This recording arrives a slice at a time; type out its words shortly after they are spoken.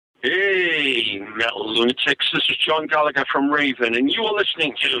Hey, Metal Lunatics, this is John Gallagher from Raven, and you are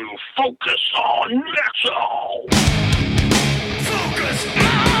listening to Focus on Metal! Focus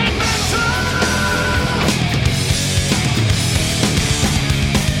on Metal!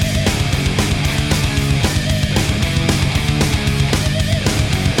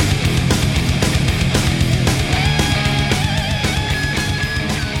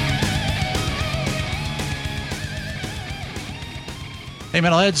 Hey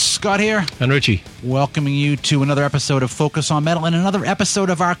Metalheads, Scott here. And Richie. Welcoming you to another episode of Focus on Metal and another episode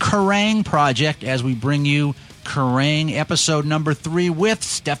of our Kerrang! Project as we bring you Kerrang! Episode number 3 with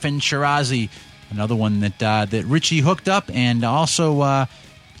Stefan Shirazi. Another one that Richie hooked up and also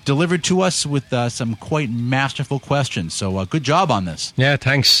delivered to us with some quite masterful questions. So good job on this. Yeah,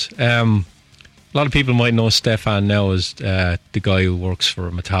 thanks. A lot of people might know Stefan now as the guy who works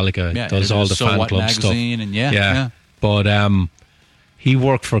for Metallica, does all the So fan What club magazine stuff. And yeah. But he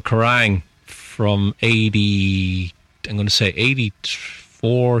worked for Kerrang! From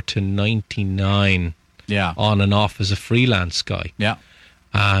 84 to 99. Yeah. On and off as a freelance guy. Yeah.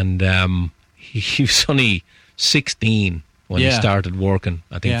 And he was only 16 when he started working,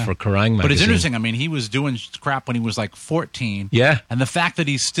 I think, for Kerrang! Magazine. But it's interesting. I mean, he was doing crap when he was like 14. Yeah. And the fact that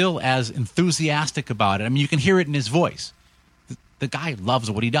he's still as enthusiastic about it, I mean, you can hear it in his voice. The guy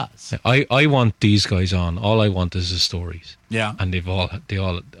loves what he does. I want these guys on. All I want is the stories. Yeah. And we've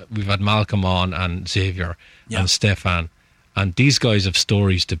had Malcolm on and Xavier and Stefan. And these guys have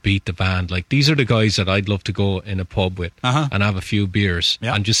stories to beat the band. Like, these are the guys that I'd love to go in a pub with and have a few beers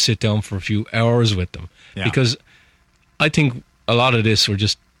and just sit down for a few hours with them. Yeah. Because I think a lot of this, we're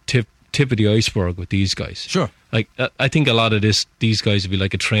just tip of the iceberg with these guys. Sure. Like, I think a lot of these guys would be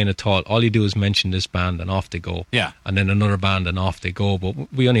like a train of thought. All you do is mention this band and off they go. Yeah. And then another band and off they go. But I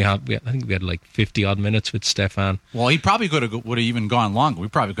think we had like 50 odd minutes with Stefan. Well, he probably would have even gone longer. We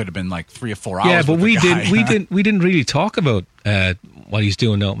probably could have been like 3 or 4 hours. Yeah, but we didn't really talk about what he's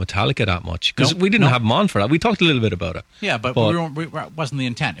doing now at Metallica that much because we didn't have him on for that. We talked a little bit about it. Yeah, but it wasn't the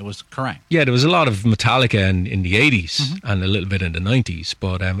intent. It was Kerrang! Yeah, there was a lot of Metallica in the 80s and a little bit in the 90s,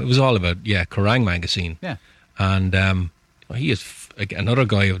 but it was all about Kerrang! Magazine. Yeah, and he is another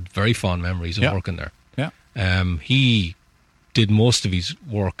guy with very fond memories of working there. Yeah, he did most of his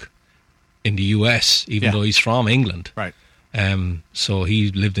work in the US, even though he's from England. Right. So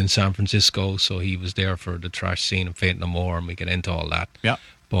he lived in San Francisco, so he was there for the thrash scene and Faith No More, and we get into all that. Yeah.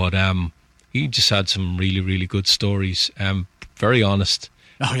 But he just had some really, really good stories. Very honest.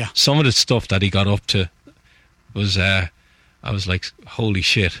 Oh yeah. Some of the stuff that he got up to was, I was like, holy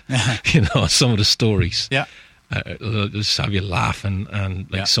shit. Some of the stories. Yeah. Just have you laughing and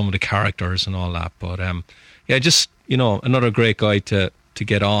like some of the characters and all that. But just another great guy to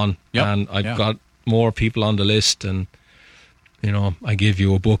get on. Yep. And I've got more people on the list, and I gave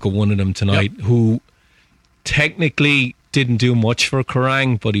you a book of one of them tonight who technically didn't do much for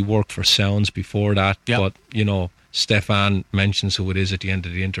Kerrang!, but he worked for Sounds before that. But Stefan mentions who it is at the end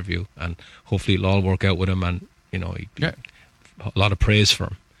of the interview, and hopefully it'll all work out with him, and a lot of praise for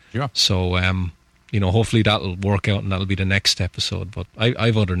him. Yeah. So hopefully that'll work out and that'll be the next episode. But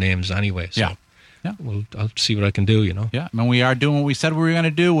I've other names anyway. So I'll see what I can do, Yeah, I mean, we are doing what we said we were going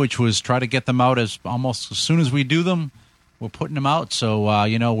to do, which was try to get them out almost as soon as we do them. We're putting them out. So,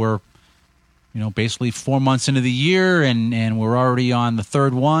 we're, basically 4 months into the year and we're already on the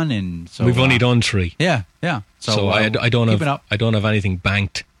third one. And so we've only done 3. Yeah. Yeah. So I don't have anything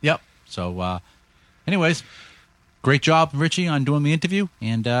banked. Yep. So, anyways, great job, Richie, on doing the interview.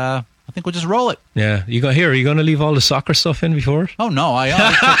 And, I think we'll just roll it. Yeah, are you going to leave all the soccer stuff in before? Oh no, I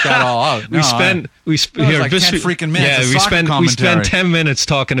took that all out. We spent 10 freaking minutes. We spent 10 minutes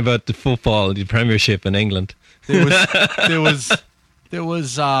talking about the football, the Premiership in England. There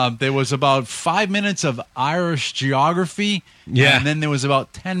was about 5 minutes of Irish geography. Yeah, and then there was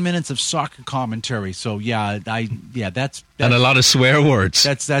about 10 minutes of soccer commentary. So that's and a lot of swear words.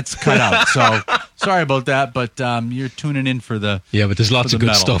 That's cut out. So sorry about that, but you're tuning in for the but there's lots of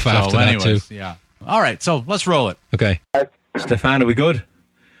good stuff after that too. Yeah. All right, so let's roll it. Okay, Stefan, are we good?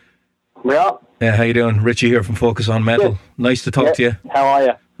 Yeah. Yeah, how you doing? Richie here from Focus on Metal. Good. Nice to talk to you. How are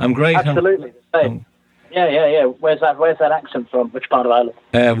you? I'm great. Absolutely the same. Yeah. Where's that accent from? Which part of Ireland?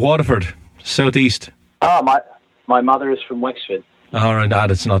 Waterford, southeast. Oh, my mother is from Wexford. All right,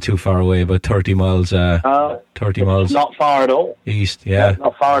 it's not too far away, about 30 miles. 30 miles. Not far at all. East, yeah.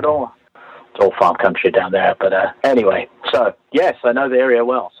 Not far at all. It's all farm country down there, but anyway. So yes, I know the area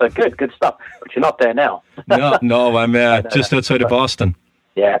well. So good stuff. But you're not there now. No, I'm just outside of Boston.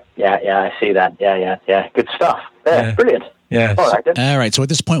 Yeah, I see that. Yeah. Good stuff. Yeah, brilliant. Yes. All right. So at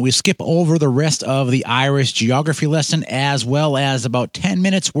this point, we skip over the rest of the Irish geography lesson, as well as about 10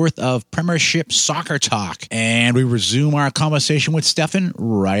 minutes worth of Premiership soccer talk. And we resume our conversation with Stefan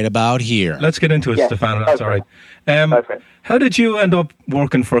right about here. Let's get into it, Stefan. That's all right. How did you end up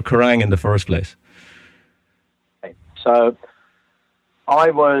working for Kerrang in the first place? So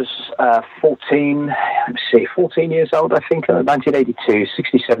I was 14 years old, I think, 1982,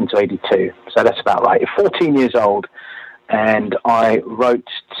 67 to 82. So that's about right. 14 years old. And I wrote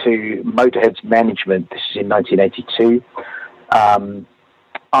to Motorhead's management, this is in 1982,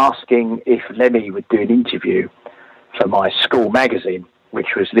 asking if Lemmy would do an interview for my school magazine,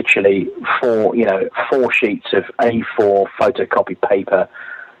 which was literally four sheets of A4 photocopy paper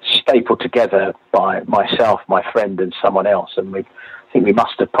stapled together by myself, my friend, and someone else. And I think we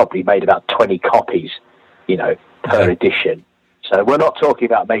must have probably made about 20 copies, per edition. So we're not talking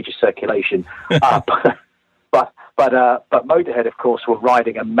about major circulation. But Motorhead, of course, were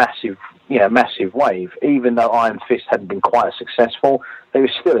riding a massive wave. Even though Iron Fist hadn't been quite as successful, they were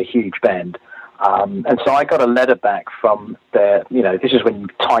still a huge band. And so I got a letter back from their, this is when you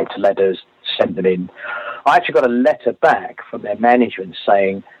typed letters, sent them in. I actually got a letter back from their management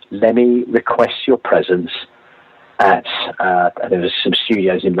saying, Lemmy requests your presence at, and there was some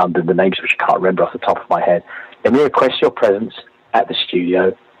studios in London, the names which I can't remember off the top of my head. Lemmy requests your presence at the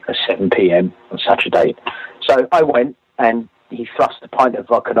studio at 7 p.m. on such a date. So I went, and he thrust a pint of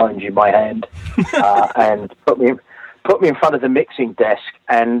vodka and orange in my hand and put me in front of the mixing desk,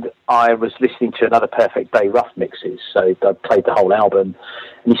 and I was listening to Another Perfect Day rough mixes. So I played the whole album,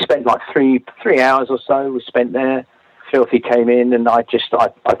 and he spent like three hours or so we spent there. Filthy came in, and I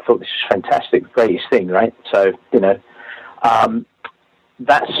thought this was fantastic, greatest thing, right? So,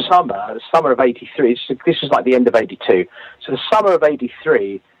 that summer, the summer of 83, this was like the end of 82. So the summer of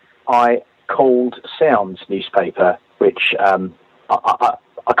 83, I called Sounds newspaper, which I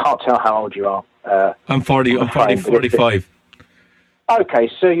can't tell how old you are. I'm 45.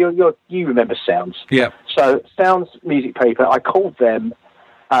 Okay, so you remember Sounds. Yeah. So Sounds music paper, I called them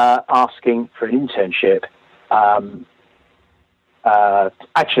asking for an internship.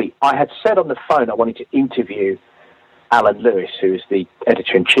 Actually, I had said on the phone I wanted to interview Alan Lewis, who was the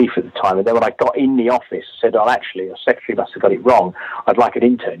editor-in-chief at the time, and then when I got in the office, I said, actually, your secretary must have got it wrong. I'd like an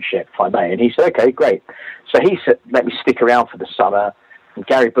internship, if I may. And he said, okay, great. So he said, let me stick around for the summer, and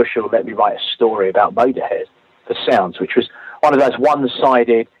Gary Bushell let me write a story about Motorhead, The Sounds, which was one of those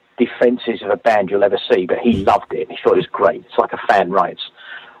one-sided defences of a band you'll ever see, but he loved it. He thought it was great. It's like a fan writes.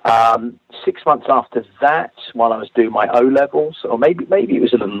 6 months after that, while I was doing my O-levels, or maybe it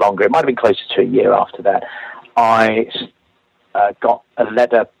was a little longer, it might have been closer to a year after that, I got a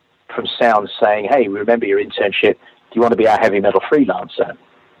letter from Sounds saying, hey, we remember your internship. Do you want to be our heavy metal freelancer?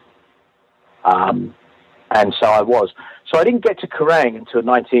 And so I was. So I didn't get to Kerrang until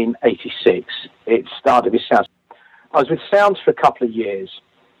 1986. It started with Sounds. I was with Sounds for a couple of years.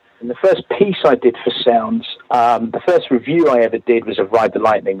 And the first piece I did for Sounds, the first review I ever did was of Ride the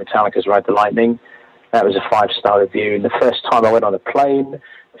Lightning, Metallica's Ride the Lightning. That was a 5-star review. And the first time I went on a plane,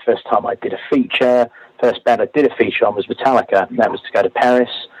 the first time I did a feature, first band I did a feature on was Metallica, and that was to go to Paris,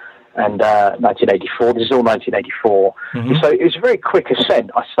 and 1984. This is all 1984. Mm-hmm. So it was a very quick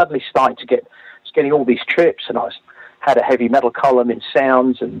ascent. I suddenly started getting all these trips, and I had a heavy metal column in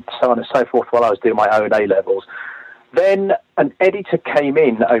Sounds, and so on and so forth, while I was doing my own A-levels. Then an editor came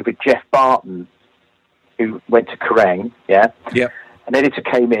in over Jeff Barton, who went to Kerrang, yeah? Yep. An editor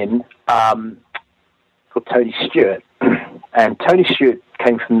came in called Tony Stewart, and Tony Stewart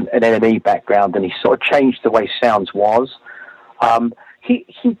came from an NME background, and he sort of changed the way Sounds was. He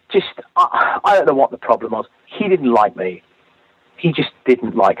just, I don't know what the problem was. He didn't like me. He just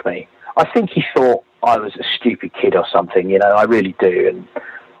didn't like me. I think he thought I was a stupid kid or something, I really do. And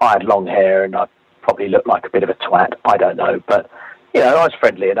I had long hair, and I probably looked like a bit of a twat. I don't know. But, I was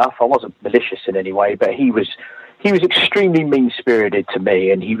friendly enough. I wasn't malicious in any way, but he was extremely mean-spirited to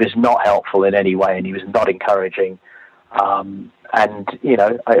me, and he was not helpful in any way, and he was not encouraging. And,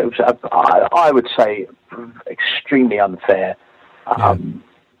 I would say extremely unfair.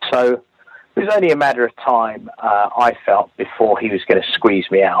 So it was only a matter of time, I felt, before he was going to squeeze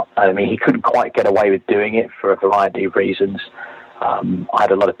me out. I mean, he couldn't quite get away with doing it for a variety of reasons. I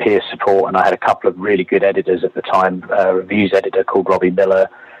had a lot of peer support, and I had a couple of really good editors at the time, a reviews editor called Robbie Miller,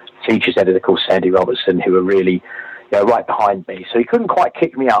 features editor called Sandy Robertson, who were really right behind me. So he couldn't quite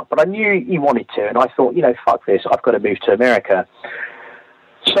kick me out, but I knew he wanted to, and I thought, fuck this, I've got to move to America.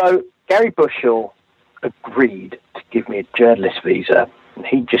 So Gary Bushell agreed to give me a journalist visa, and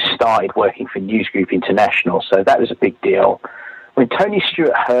he just started working for Newsgroup International, so that was a big deal. when Tony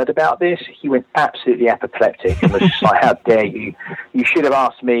Stewart heard about this, he went absolutely apoplectic and was just like, how dare you? You should have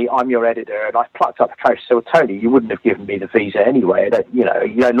asked me. I'm your editor. And I plucked up the courage and said, well, Tony, you wouldn't have given me the visa anyway. You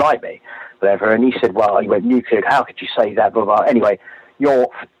don't like me, whatever. And he said, well, he went nuclear. How could you say that? Blah, blah. Anyway, you're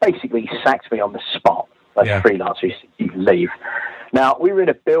basically sacked me on the spot as a freelancer. You can leave. Now, we were in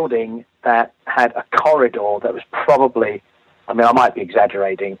a building that had a corridor that was probably, I might be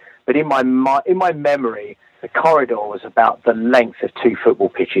exaggerating, but in my memory, the corridor was about the length of 2 football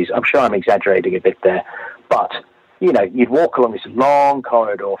pitches. I'm sure I'm exaggerating a bit there. But, you'd walk along this long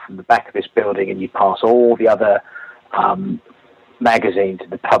corridor from the back of this building and you'd pass all the other magazines in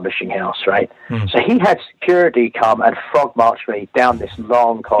the publishing house, right? So he had security come and frog march me down this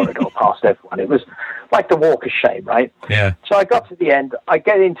long corridor past everyone. It was like the walk of shame, right? Yeah. So I got to the end. I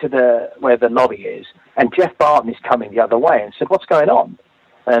get into where the lobby is, and Jeff Barton is coming the other way and said, what's going on?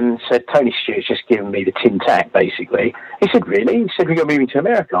 And said, Tony Stewart's just given me the tin tack, basically. He said, really? He said, you're moving to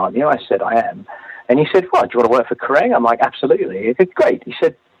America, aren't you? I said, I am. And he said, well, do you want to work for Kerrang? I'm like, absolutely. He said, great. He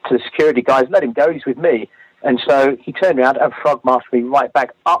said to the security guys, let him go, he's with me. And so he turned around and frog marched me right back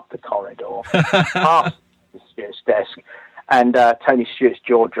up the corridor, past the Stewart's desk. And Tony Stewart's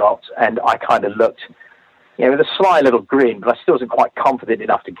jaw dropped, and I kind of looked, with a sly little grin, but I still wasn't quite confident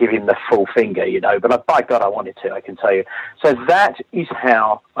enough to give him the full finger, But by God, I wanted to, I can tell you. So that is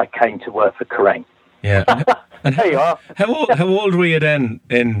how I came to work for Kerrang. Yeah. And there you are. How old were you then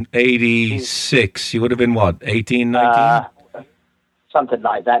in 86? You would have been, what, 18, 19? Something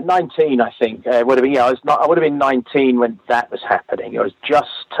like that. 19, I think. Would have been, I would have been 19 when that was happening. I was just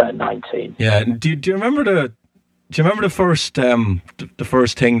turned 19. Yeah. Do you remember the first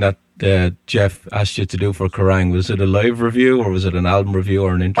thing that Jeff asked you to do for Kerrang? Was it a live review, or was it an album review,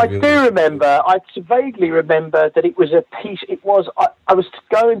 or an interview? I do remember. I vaguely remember that it was a piece. It was. I was to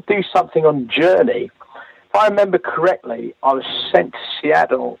go and do something on Journey. If I remember correctly, I was sent to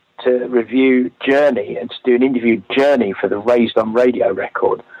Seattle to review Journey and to do an interview Journey for the Raised on Radio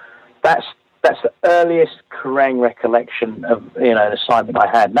record. That's the earliest Kerrang recollection of an assignment I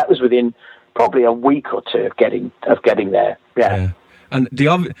had. And that was within probably a week or two of getting there. Yeah. And the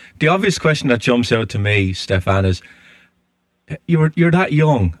obvious question that jumps out to me, Stefan, is you're that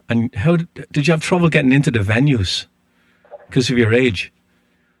young, and how did you have trouble getting into the venues because of your age?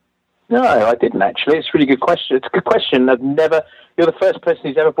 No, I didn't actually. It's a really good question. It's a good question. You're the first person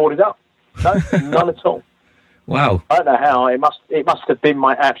who's ever brought it up. No, none at all. Wow. I don't know how. It must have been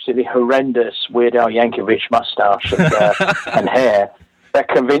my absolutely horrendous Weird Al Yankovic moustache and hair that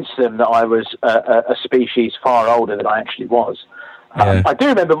convinced them that I was a species far older than I actually was. Yeah. I do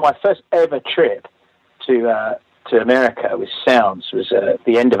remember my first ever trip to America with Sounds was at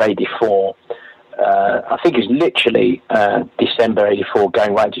the end of '84. I think it was literally December '84,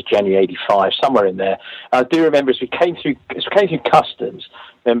 going right to January '85, somewhere in there. I do remember as we came through customs.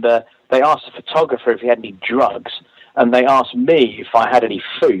 Remember, they asked the photographer if he had any drugs, and they asked me if I had any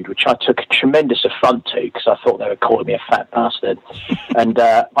food, which I took a tremendous affront to because I thought they were calling me a fat bastard. And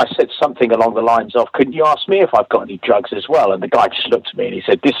I said something along the lines of, couldn't you ask me if I've got any drugs as well? And the guy just looked at me and he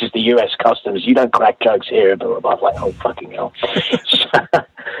said, this is the US Customs, you don't crack jokes here. And I was like, oh, fucking hell.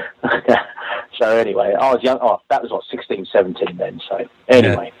 So anyway, I was young. Oh, that was 16, 17 then. So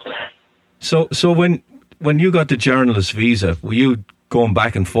anyway. Yeah. So when you got the journalist visa, were you going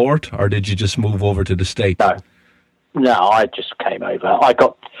back and forth, or did you just move over to the States? No, I just came over.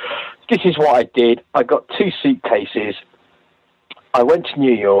 This is what I did. I got 2 suitcases. I went to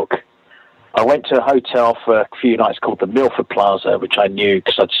New York. I went to a hotel for a few nights called the Milford Plaza, which I knew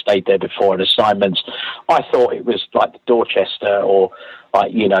because I'd stayed there before on assignments. I thought it was like the Dorchester or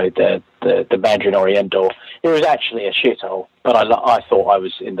like, the Mandarin Oriental. It was actually a shithole, but I thought I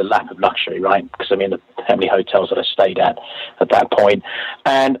was in the lap of luxury, right? Because how many hotels that I stayed at that point.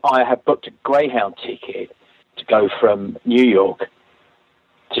 And I had booked a Greyhound ticket to go from New York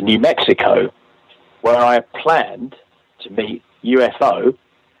to New Mexico, where I had planned to meet UFO,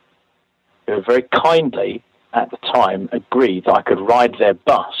 who very kindly at the time agreed that I could ride their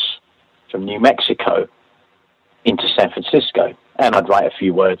bus from New Mexico into San Francisco, and I'd write a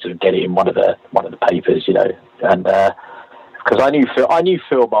few words and get it in one of the papers, and because I knew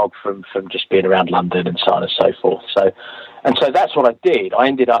Phil Mogg from just being around London and so on and so forth. So that's what I did. I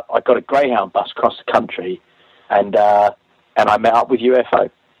got a Greyhound bus across the country, and I met up with UFO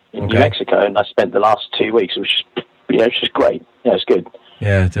in New Mexico, and I spent the last 2 weeks, which was just great. Yeah, it's good.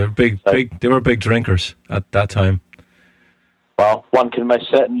 Yeah, they were big drinkers at that time. Well, one can most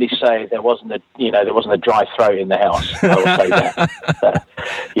certainly say there wasn't a dry throat in the house. I will say that.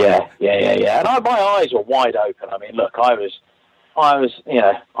 Yeah. And my eyes were wide open. I mean, look, I was I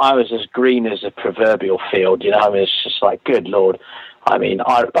was as green as a proverbial field. I mean, it's just like, good Lord. I mean,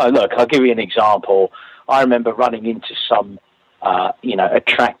 look, I'll give you an example. I remember running into some,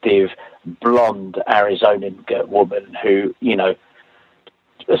 attractive blonde Arizonan woman who,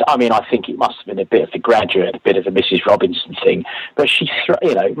 I mean, I think it must have been a bit of The Graduate, a bit of a Mrs. Robinson thing, but she,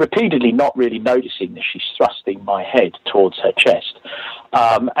 repeatedly not really noticing that she's thrusting my head towards her chest.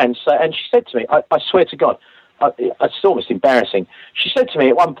 And she said to me, I swear to God, it's almost embarrassing. She said to me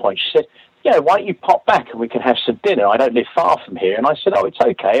at one point, she said, why don't you pop back and we can have some dinner? I don't live far from here. And I said, oh, it's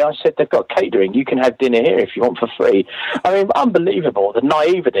okay. I said, they've got catering. You can have dinner here if you want for free. I mean, unbelievable, the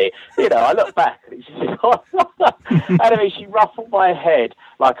naivety. I look back and she ruffled my head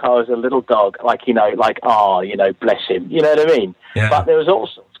like I was a little dog, like, bless him. You know what I mean? Yeah. But there was all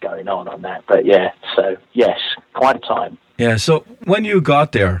sorts going on that. But yeah, so yes, quite a time. Yeah, so when you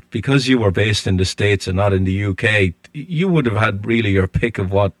got there, because you were based in the States and not in the UK, you would have had really your pick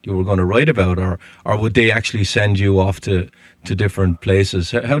of what you were going to write about, or would they actually send you off to different places?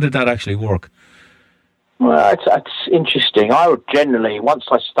 How did that actually work? Well, it's interesting. I would generally, once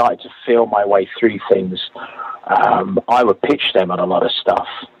I started to feel my way through things, I would pitch them on a lot of stuff,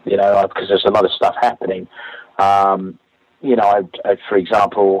 because there's a lot of stuff happening. For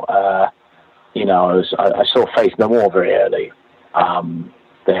example, I saw Faith No More very early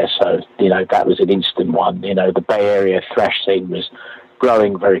there, so that was an instant one. The Bay Area thrash scene was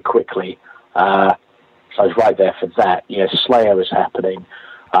growing very quickly, so I was right there for that. Slayer was happening,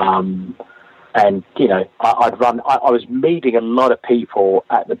 and I was meeting a lot of people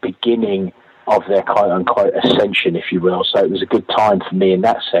at the beginning of their quote-unquote ascension, if you will. So it was a good time for me in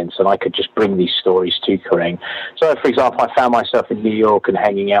that sense, and I could just bring these stories to Kerrang. So, for example, I found myself in New York and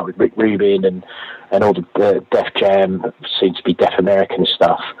hanging out with Rick Rubin and all the Def Jam, seemed to be Def American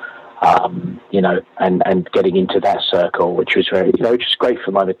stuff, and getting into that circle, which was very, which is great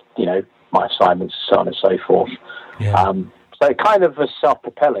for my, my assignments, so on and so forth. Yeah. So it kind of was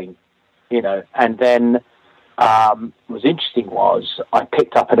self-propelling, and then what was interesting was I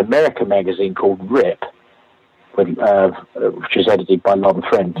picked up an American magazine called Rip, which was edited by Lon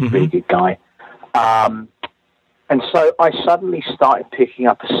Friend, a really good guy. And so I suddenly started picking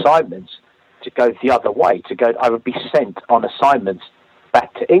up assignments to go the other way. I would be sent on assignments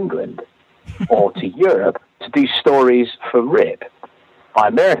back to England or to Europe to do stories for Rip by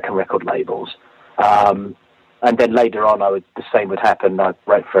American record labels. And then later on, the same would happen. I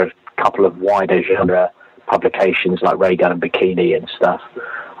wrote for a couple of wider genre publications like Ray Gun and Bikini and stuff,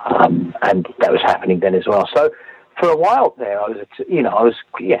 and that was happening then as well. So for a while there,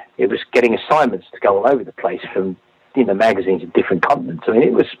 it was getting assignments to go all over the place from magazines in different continents. I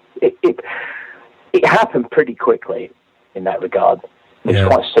mean, it happened pretty quickly in that regard. It was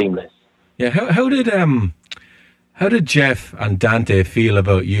quite seamless. Yeah. How did Jeff and Dante feel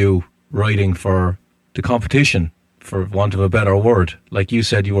about you writing for the competition, for want of a better word? Like you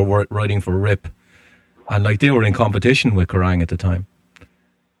said, you were writing for Rip. And they were in competition with Kerrang at the time.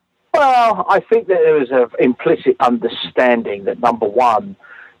 Well, I think that there was an implicit understanding that, number one,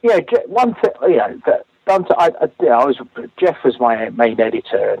 one thing, that Dante, Jeff was my main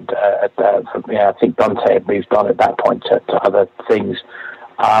editor, and I think Dante had moved on at that point to other things.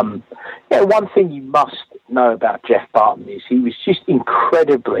 One thing you must know about Jeff Barton is he was just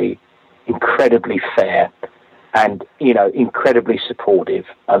incredibly, incredibly fair. And, incredibly supportive.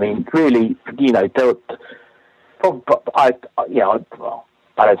 I mean, really, I don't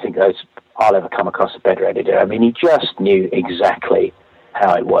think I'll ever come across a better editor. I mean, he just knew exactly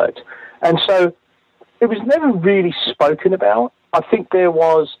how it worked. And so it was never really spoken about. I think there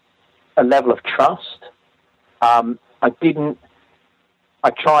was a level of trust. I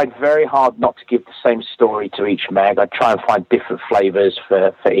tried very hard not to give the same story to each mag. I'd try and find different flavors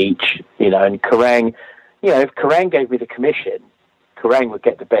for each, and Kerrang... if Kerrang gave me the commission, Kerrang would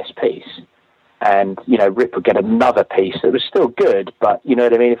get the best piece, and Rip would get another piece that was still good, but you know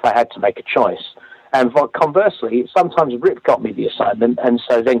what I mean, if I had to make a choice. And conversely, sometimes Rip got me the assignment, and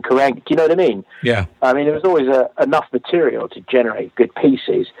so then Kerrang, do you know what I mean? Yeah. I mean, there was always enough material to generate good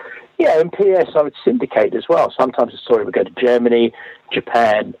pieces. And P.S. I would syndicate as well. Sometimes the story would go to Germany,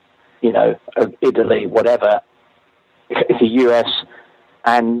 Japan, Italy, whatever, the US,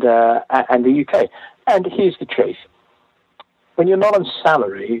 and the UK. And here's the truth. When you're not on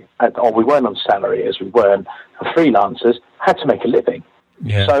salary, or we weren't on salary as we weren't, freelancers had to make a living.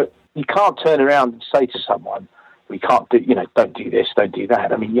 Yeah. So you can't turn around and say to someone, we can't do, don't do this, don't do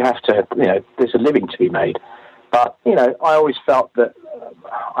that. I mean, you have to, there's a living to be made. But, I always felt that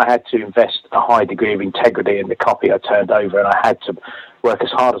I had to invest a high degree of integrity in the copy I turned over, and I had to work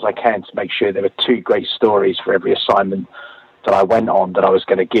as hard as I can to make sure there were two great stories for every assignment that I went on that I was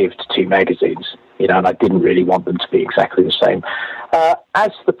going to give to two magazines, and I didn't really want them to be exactly the same.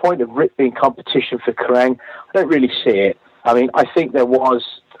 As to the point of Rip being competition for Kerrang, I don't really see it. I mean, I think there was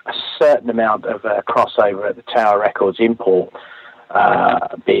a certain amount of crossover at the Tower Records import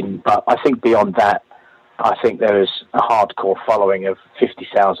bin, but I think beyond that, I think there was a hardcore following of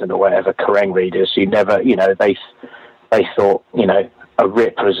 50,000 or whatever Kerrang readers who never, they thought, a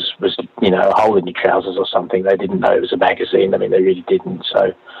Rip was a hole in your trousers or something. They didn't know it was a magazine. I mean, they really didn't.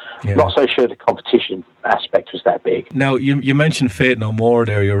 So, I'm not so sure the competition aspect was that big. Now, you mentioned Fate No More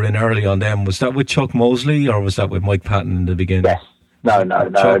there. You were in early on them. Was that with Chuck Mosley or was that with Mike Patton in the beginning? Yes. No,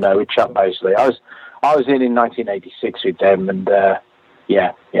 with Chuck Mosley. I was in 1986 with them, and so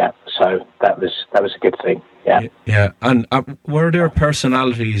that was a good thing. Yeah. And were their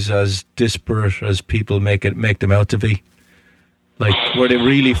personalities as disparate as people make them out to be? Like, were they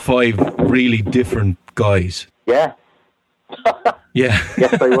really five really different guys? Yeah. Yeah.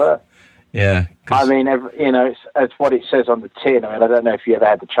 Yes, they were. Yeah. I mean, it's what it says on the tin. I mean, I don't know if you ever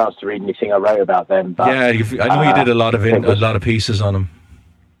had the chance to read anything I wrote about them. But, I know you did a lot of pieces on them.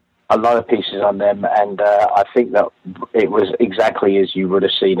 A lot of pieces on them, and I think that it was exactly as you would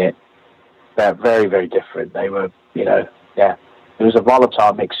have seen it. They're very, very different. They were, it was a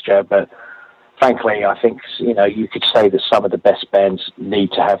volatile mixture, but frankly, I think, you could say that some of the best bands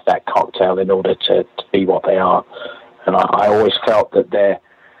need to have that cocktail in order to be what they are. And I always felt that their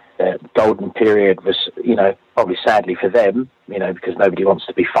golden period was, probably sadly for them, because nobody wants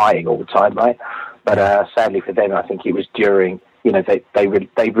to be fighting all the time, right? But sadly for them, I think it was during,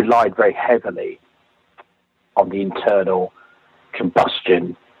 they relied very heavily on the internal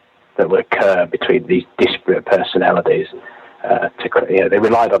combustion that would occur between these disparate personalities. They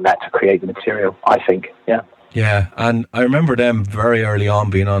relied on that to create the material, I think, yeah. Yeah, and I remember them very early on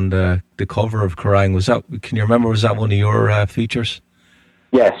being on the cover of Kerrang. Can you remember, was that one of your features?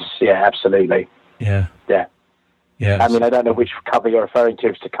 Yes, yeah, absolutely. Yeah. I mean, I don't know which cover you're referring to.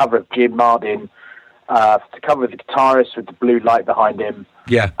 It's the cover of Jim Martin, the cover of the guitarist with the blue light behind him.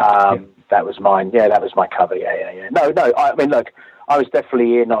 Yeah. That was mine. Yeah, that was my cover. Yeah. No, I mean, look, I was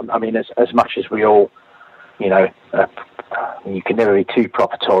definitely in on, I mean, as much as we all, you can never be too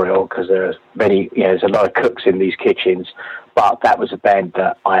proprietorial because there's a lot of cooks in these kitchens, but that was a band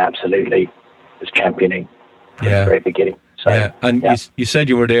that I absolutely was championing from the very beginning. So, yeah, and you said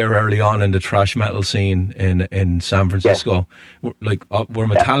you were there early on in the thrash metal scene in San Francisco. Yes. Were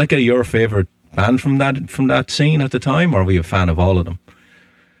Metallica your favourite band from that scene at the time, or were you a fan of all of them?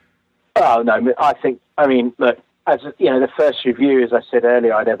 Oh no, I mean, look, as the first review, as I said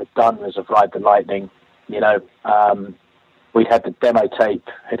earlier, I'd ever done was of Ride the Lightning. We'd had the demo tape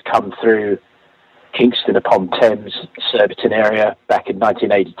had come through Kingston upon Thames, Surbiton area back in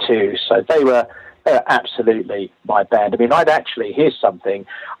 1982. So they were absolutely my band. I mean, here's something.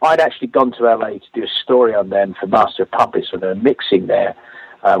 I'd actually gone to LA to do a story on them for Master of Puppets when they were mixing there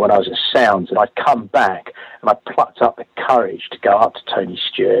when I was at Sounds, and I'd come back and I plucked up the courage to go up to Tony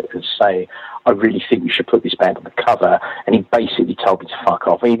Stewart and say, I really think you should put this band on the cover. And he basically told me to fuck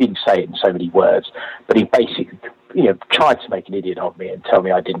off. I mean, he didn't say it in so many words, but he basically, tried to make an idiot of me and tell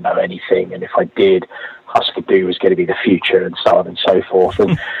me I didn't know anything. And if I did, Husker Du was going to be the future and so on and so forth.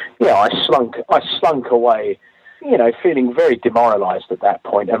 And, I slunk away, feeling very demoralized at that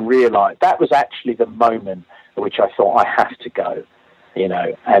point and realized that was actually the moment at which I thought I have to go.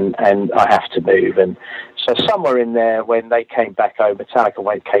 And I have to move. And so somewhere in there, when they came back over,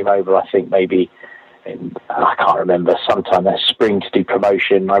 Metallica came over, I think maybe, I can't remember, sometime that spring to do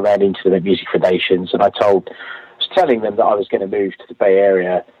promotion. I ran into them at Music for Nations, and I was telling them that I was going to move to the Bay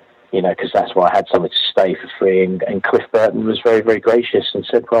Area, because that's where I had somewhere to stay for free. And Cliff Burton was very, very gracious and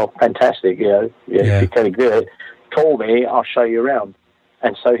said, well, fantastic, if you're going to do it, call me, I'll show you around.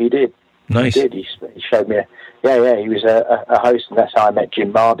 And so he did. Nice. He did. He showed me. He was a host, and that's how I met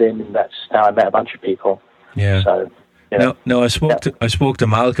Jim Martin, and that's how I met a bunch of people. Yeah. So, No, I spoke to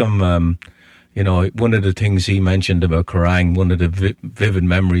Malcolm. One of the things he mentioned about Kerrang, one of the vivid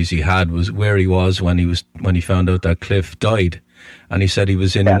memories he had was where he was when he found out that Cliff died, and he said he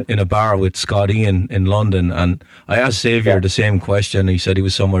was in a bar with Scott Ian in London. And I asked Xavier the same question. He said he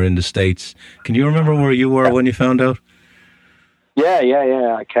was somewhere in the States. Can you remember where you were when you found out? Yeah,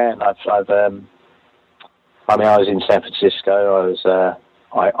 I can. I was in San Francisco.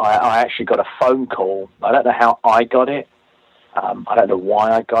 I actually got a phone call. I don't know how I got it. I don't know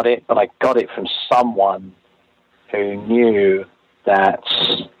why I got it, but I got it from someone who knew that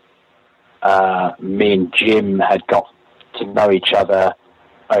me and Jim had got to know each other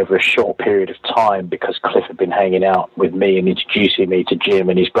over a short period of time because Cliff had been hanging out with me and introducing me to Jim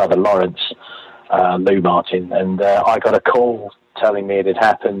and his brother Lawrence. Lou Martin, and I got a call telling me it had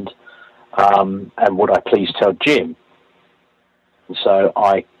happened, and would I please tell Jim? And so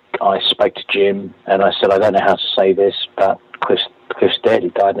I spoke to Jim, and I said, I don't know how to say this, but Cliff's dead. He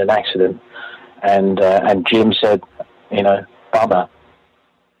died in an accident. And Jim said, bummer,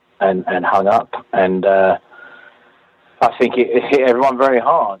 and hung up. And I think it hit everyone very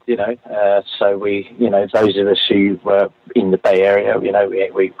hard, So we, those of us who were in the Bay Area,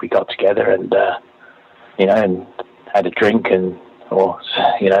 we got together and, and had a drink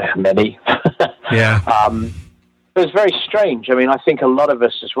many. Yeah. It was very strange. I mean, I think a lot of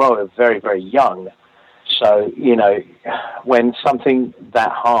us as well are very, very young. So, when something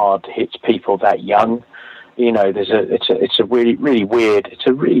that hard hits people that young, it's a really, really weird, it's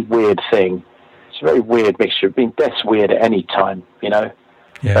a really weird thing. It's a very weird mixture. I mean, death's weird at any time, Yeah.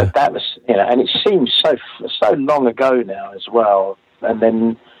 But that was, and it seems so long ago now as well. And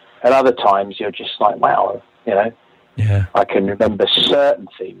then at other times you're just like, wow, Yeah. I can remember certain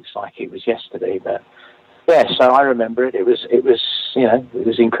things like it was yesterday, but yeah, so I remember it. It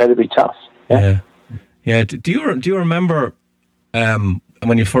was incredibly tough. Yeah. Yeah. Do you remember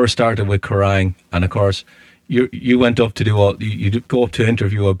when you first started with Kerrang, and of course you went up to you go up to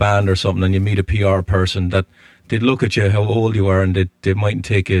interview a band or something, and you meet a PR person that they'd look at you, how old you were, and they mightn't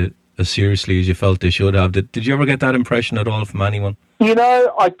take it as seriously as you felt they should have. Did you ever get that impression at all from anyone?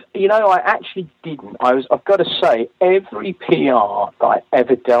 I actually didn't. I've got to say, every PR that I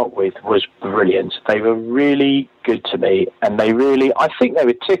ever dealt with was brilliant. They were really good to me, and I think they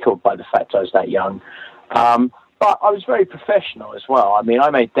were tickled by the fact I was that young. But I was very professional as well. I mean, I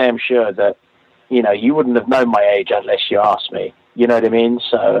made damn sure that, you wouldn't have known my age unless you asked me. You know what I mean?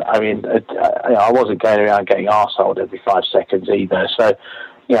 So, I mean, I wasn't going around getting arseholed every 5 seconds either. So,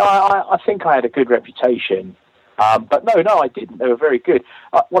 I think I had a good reputation. But no, I didn't. They were very good.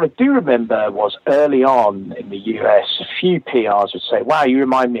 What I do remember was early on in the US, a few PRs would say, wow, you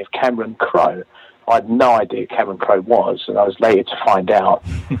remind me of Cameron Crowe. I had no idea who Cameron Crowe was, and I was later to find out,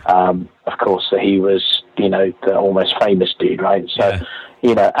 of course, that he was, the almost famous dude, right? So,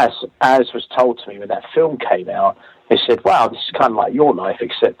 as was told to me when that film came out, they said, wow, this is kind of like your life,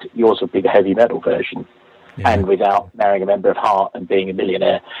 except yours would be the heavy metal version. Yeah. And without marrying a member of Heart and being a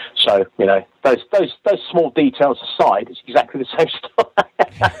millionaire. So, those small details aside, it's exactly the same story.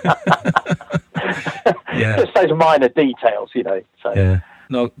 Yeah. Just those minor details, So. Yeah.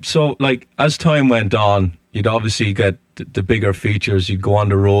 No, so, as time went on, you'd obviously get the bigger features, you'd go on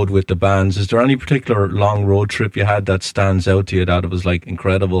the road with the bands. Is there any particular long road trip you had that stands out to you that it was,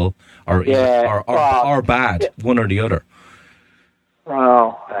 incredible or bad, one or the other?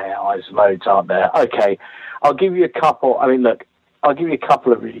 Well, there's loads, aren't there? Okay, I'll give you a couple. I mean, look, I'll give you a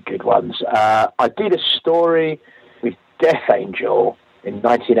couple of really good ones. I did a story with Death Angel in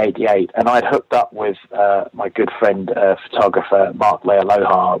 1988, and I'd hooked up with my good friend, photographer Mark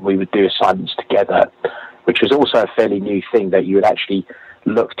Lealoha. We would do assignments together, which was also a fairly new thing, that you would actually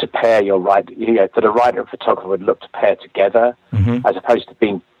look to pair your that a writer and photographer would look to pair together, as opposed to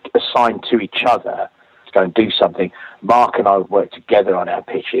being assigned to each other to go and do something. Mark and I would work together on our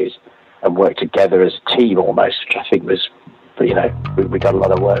pitches and work together as a team almost, which I think was, we got a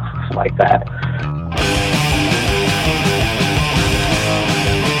lot of work like that.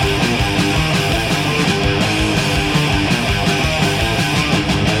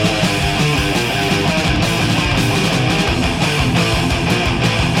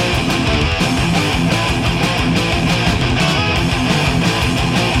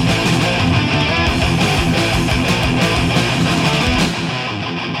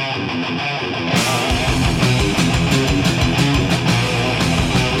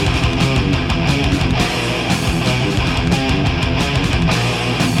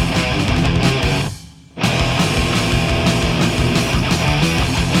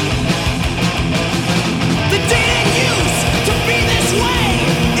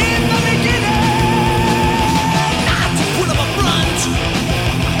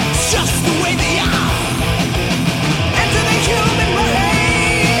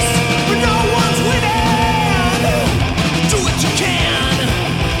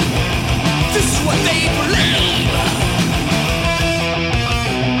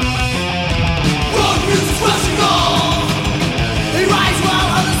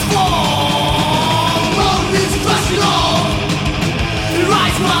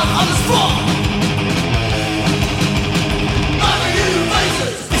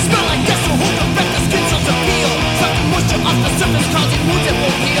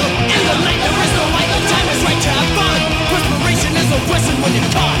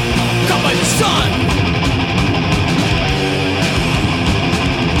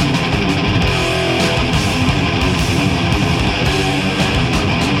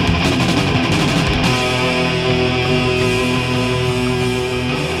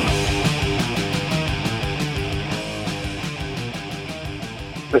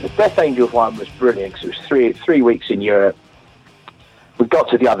 Death Angels one was brilliant because it was three weeks in Europe. We got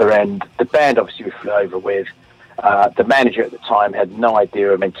to the other end. The band, obviously, we flew over with. The manager at the time had no idea we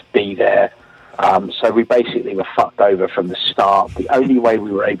were meant to be there. So we basically were fucked over from the start. The only way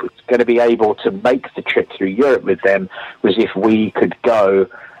we were going to be able to make the trip through Europe with them was if we could go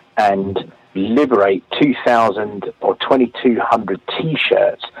and liberate 2,000 or 2,200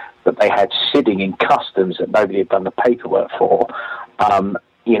 T-shirts that they had sitting in customs that nobody had done the paperwork for.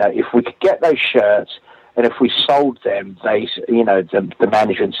 If we could get those shirts, and if we sold them, the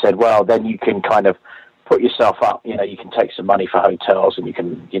management said, well, then you can kind of put yourself up, you can take some money for hotels and you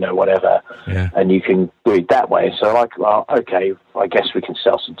can, whatever, and you can do it that way. So like, well, okay, I guess we can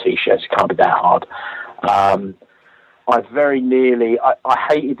sell some T-shirts. It can't be that hard. I very nearly, I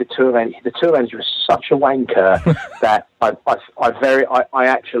hated the tour manager. The tour manager was such a wanker that I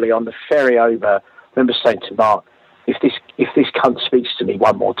actually, on the ferry over, remember saying to Mark, if this cunt speaks to me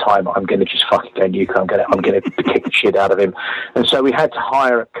one more time, I'm going to just fucking go nuke. I'm going to kick the shit out of him. And so we had to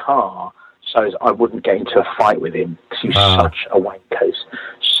hire a car so as I wouldn't get into a fight with him because he was such a wanker,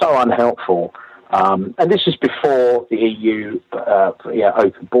 so unhelpful. And this is before the EU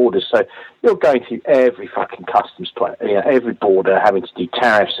open borders, so you're going through every fucking customs place, every border, having to do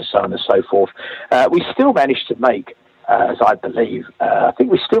tariffs and so on and so forth. We still managed to make, as I believe, I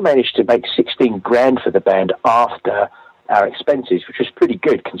think we still managed to make 16 grand for the band after our expenses, which was pretty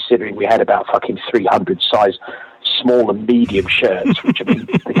good considering we had about fucking 300 size small and medium shirts, which I mean,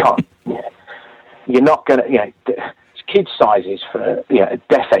 they can't. You're not going to, kid sizes for a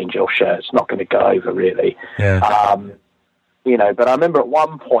Death Angel shirt. It's not going to go over really. Yeah. But I remember at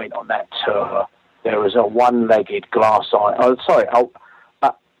one point on that tour there was a one-legged glass-eyed. Oh, sorry.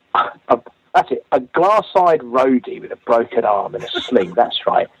 That's it. A glass-eyed roadie with a broken arm and a sling. That's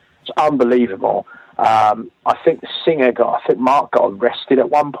right. It's unbelievable. I think the singer Mark got arrested at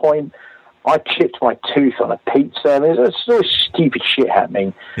one point. I chipped my tooth on a pizza. There's all sort of stupid shit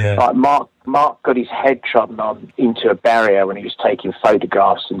happening. Yeah. Like Mark got his head trodden on into a barrier when he was taking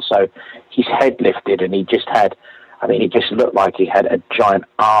photographs, and so his head lifted, and he just had, it just looked like he had a giant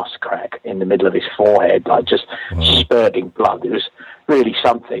arse crack in the middle of his forehead, like just spurting blood. It was really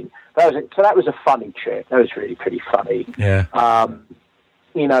something. That was a funny trip. That was really pretty funny. Yeah.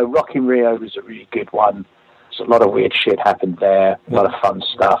 Rock in Rio was a really good one. A lot of weird shit happened there. A lot of fun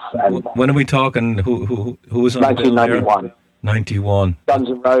stuff. And when are we talking? Who was on 1991? 91. Guns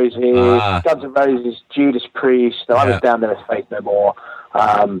N' Roses, Judas Priest. I was down there with Faith No More.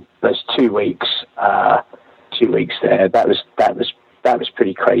 There's 2 weeks. 2 weeks there. That was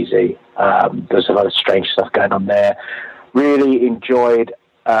pretty crazy. There's a lot of strange stuff going on there. Really enjoyed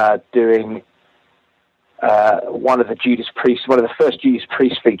doing one of the first Judas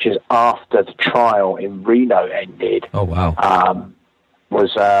Priest features after the trial in Reno ended. Oh wow!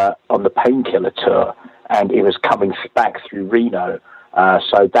 Was on the Painkiller tour, and it was coming back through Reno.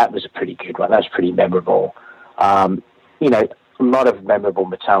 So that was a pretty good one. That was pretty memorable. A lot of memorable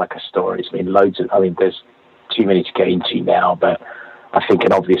Metallica stories. There's too many to get into now, but I think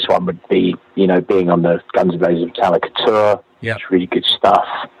an obvious one would be, being on the Guns N' Roses Metallica tour. Yeah, it's really good stuff.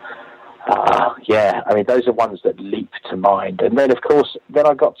 Those are ones that leap to mind. And then, of course,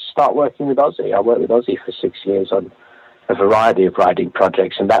 I got to start working with Ozzy. I worked with Ozzy for 6 years on a variety of writing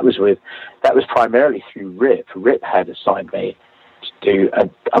projects, and that was primarily through Rip. Rip had assigned me to do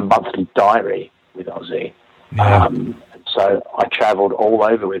a monthly diary with Ozzy. Yeah. So I travelled all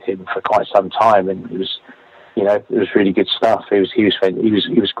over with him for quite some time, and it was really good stuff. He was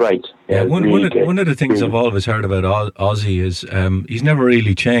great. Yeah, one of the things I've always heard about Ozzy is he's never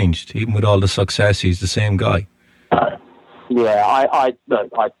really changed, even with all the success. He's the same guy. I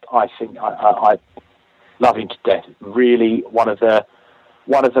think I love him to death. Really, one of the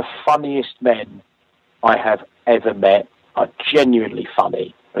funniest men I have ever met. Genuinely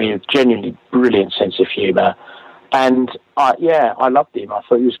funny. Genuinely brilliant sense of humour. And I loved him. I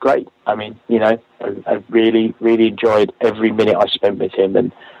thought he was great. I really, really enjoyed every minute I spent with him.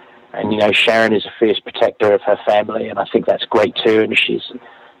 And Sharon is a fierce protector of her family, and I think that's great too. And she's,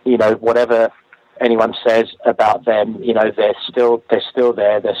 whatever anyone says about them, they're still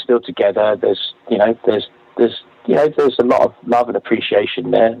there. They're still together. There's a lot of love and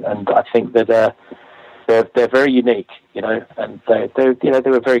appreciation there. And I think that they're very unique, and they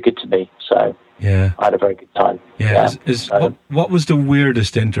were very good to me. So. Yeah, I had a very good time. Yeah. What was the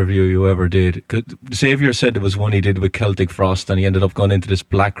weirdest interview you ever did? Xavier said there was one he did with Celtic Frost, and he ended up going into this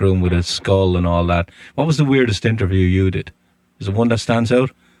black room with a skull and all that. What was the weirdest interview you did? Is there one that stands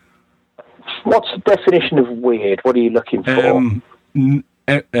out? What's the definition of weird? What are you looking for?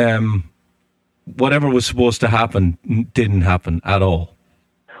 Whatever was supposed to happen didn't happen at all.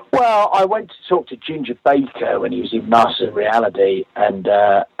 Well, I went to talk to Ginger Baker when he was in Masters of Reality, and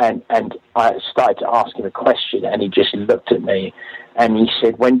I started to ask him a question, and he just looked at me, and he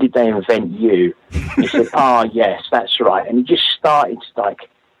said, "When did they invent you?" He said, "Ah, yes, that's right." And he just started to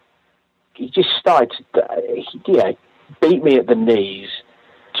beat me at the knees,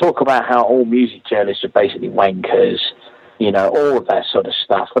 talk about how all music journalists are basically wankers, all of that sort of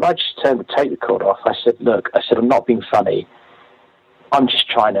stuff. And I just turned the tape recorder off. I said, "Look," I said, "I'm not being funny. I'm just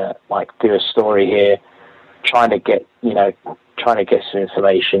trying to do a story here, trying to get some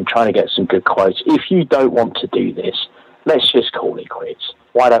information, trying to get some good quotes. If you don't want to do this, let's just call it quits.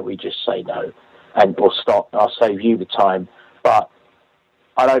 Why don't we just say no, and we'll stop. I'll save you the time, but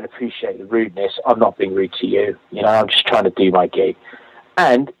I don't appreciate the rudeness. I'm not being rude to you. I'm just trying to do my gig."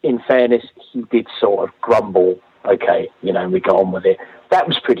 And in fairness, he did sort of grumble. Okay, and we got on with it. That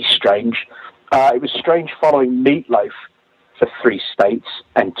was pretty strange. It was strange following Meatloaf for 3 states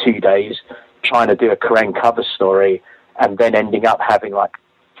and 2 days, trying to do a Kerrang cover story, and then ending up having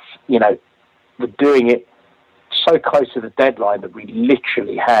doing it so close to the deadline that we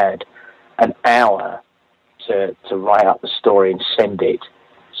literally had an hour to write up the story and send it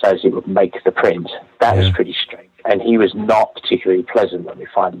so as it would make the print. That was pretty strange. And he was not particularly pleasant when we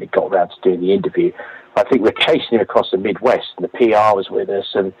finally got around to doing the interview. I think we're chasing him across the Midwest, and the PR was with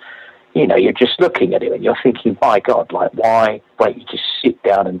us, and you're just looking at it and you're thinking, my God, why won't you just sit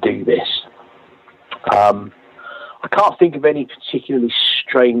down and do this? I can't think of any particularly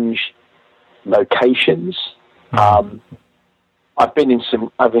strange locations. I've been in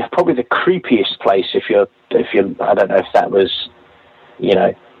probably the creepiest place, if you're, I don't know if that was,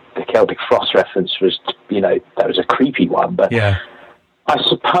 the Celtic Frost reference was, that was a creepy one, but yeah. I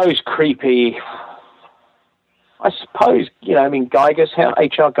suppose creepy... Geiger's house,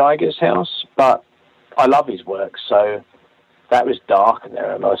 H.R. Geiger's house, but I love his work, so that was dark, and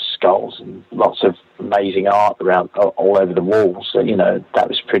there are a lot of skulls and lots of amazing art around all over the walls, so, that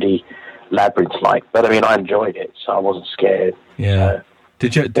was pretty labyrinth-like, but I enjoyed it, so I wasn't scared. Yeah.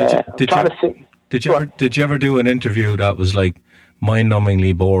 Did you ever do an interview that was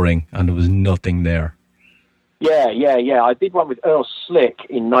mind-numbingly boring and there was nothing there? Yeah. I did one with Earl Slick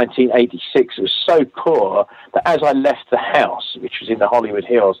in 1986. It was so poor that as I left the house, which was in the Hollywood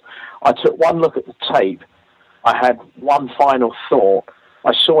Hills, I took one look at the tape. I had one final thought.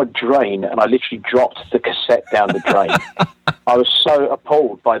 I saw a drain, and I literally dropped the cassette down the drain. I was so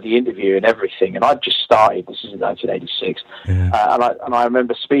appalled by the interview and everything, and I'd just started. This is in 1986. Yeah. And I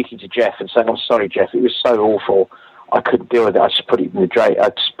remember speaking to Jeff and saying, "I'm sorry, Jeff, it was so awful. I couldn't deal with it. I just put it in the drain. I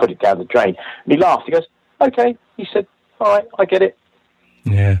just put it down the drain." And he laughed. He goes, "Okay." He said, "All right, I get it."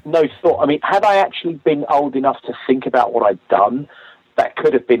 Yeah. No thought. Had I actually been old enough to think about what I'd done, that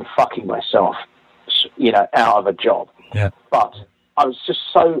could have been fucking myself, out of a job. Yeah. But I was just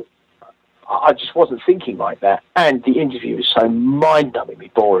I just wasn't thinking like that. And the interview was so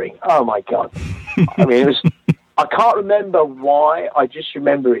mind-numbingly boring. Oh, my God. It was... I can't remember why. I just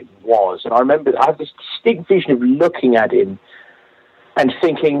remember it was. And I have this distinct vision of looking at him and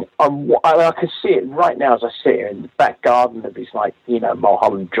thinking, I can see it right now as I sit here in the back garden of his,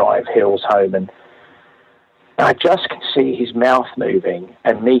 Mulholland Drive Hills home, and I just can see his mouth moving,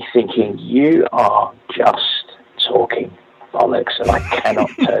 and me thinking, you are just talking bollocks, and I cannot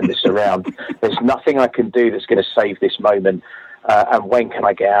turn this around. There's nothing I can do that's going to save this moment, and when can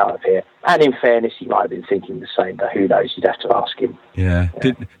I get out of here? And in fairness, he might have been thinking the same, but who knows? You'd have to ask him. Yeah.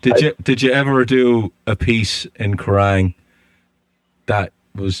 Did you ever do a piece in Kerrang that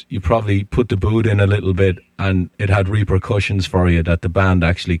was, you probably put the boot in a little bit and it had repercussions for you, that the band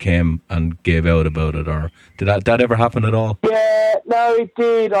actually came and gave out about it, or did that ever happen at all? Yeah, no, it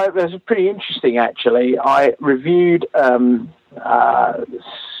did. It was pretty interesting, actually. I reviewed...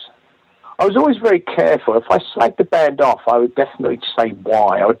 I was always very careful. If I slagged the band off, I would definitely say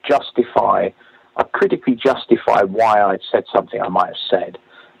why. I'd critically justify why I'd said something I might have said,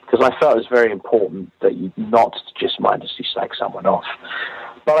 because I felt it was very important that you not just mindlessly slag someone off.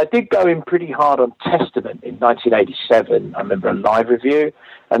 But I did go in pretty hard on Testament in 1987. I remember a live review,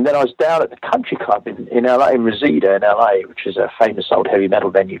 and then I was down at the Country Club in LA, in Reseda in LA, which is a famous old heavy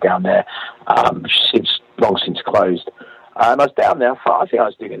metal venue down there, which is long since closed. And I was down there. I think I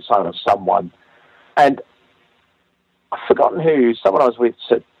was doing it in front of someone, and I've forgotten who. Someone I was with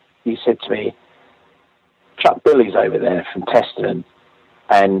said, he said to me, "Chuck Billy's over there from Testament,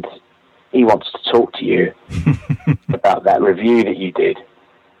 and he wants to talk to you about that review that you did."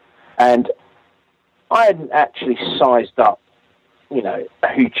 And I hadn't actually sized up,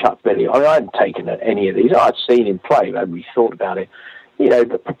 who Chuck Billy. I hadn't taken any of these. I'd seen him play, but I hadn't really thought about it.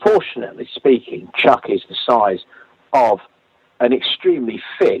 But proportionately speaking, Chuck is the size of an extremely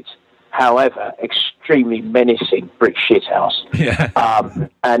fit, however, extremely menacing brick shithouse. Yeah.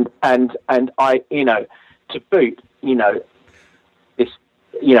 And I, to boot, this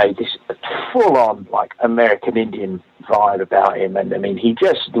full-on, like, American Indian vibe about him. And, I mean, he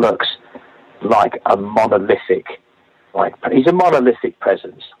just looks like a monolithic, he's a monolithic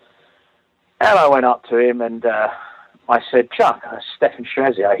presence. And I went up to him and I said, Chuck, Steffan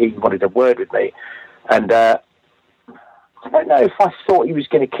Chirazi, he wanted a word with me. And I don't know if I thought he was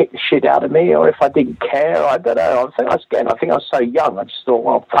going to kick the shit out of me or if I didn't care. I don't know. I think I was so young. I just thought,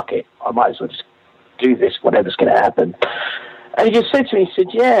 well, fuck it. I might as well just do this, whatever's going to happen. And he just said to me, he said,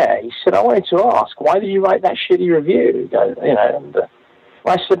 yeah. He said, I wanted to ask, why did you write that shitty review? And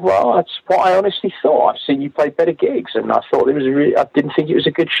I said, well, that's what I honestly thought. I've seen you play better gigs, and I thought I didn't think it was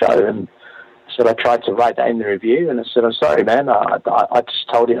a good show. And I said, I tried to write that in the review, and I said, I'm sorry, man. I just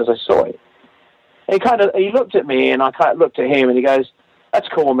told it as I saw it. And he looked at me, and I kind of looked at him, and he goes, that's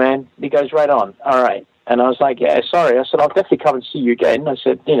cool, man. He goes, right on. All right. And I was like, yeah, sorry. I said, I'll definitely come and see you again. I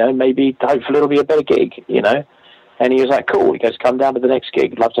said, maybe, hopefully it'll be a better gig, And he was like, cool. He goes, come down to the next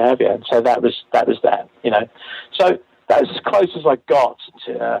gig. I'd love to have you. And so that was that, So that was as close as I got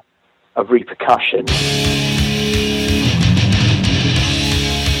to of repercussion.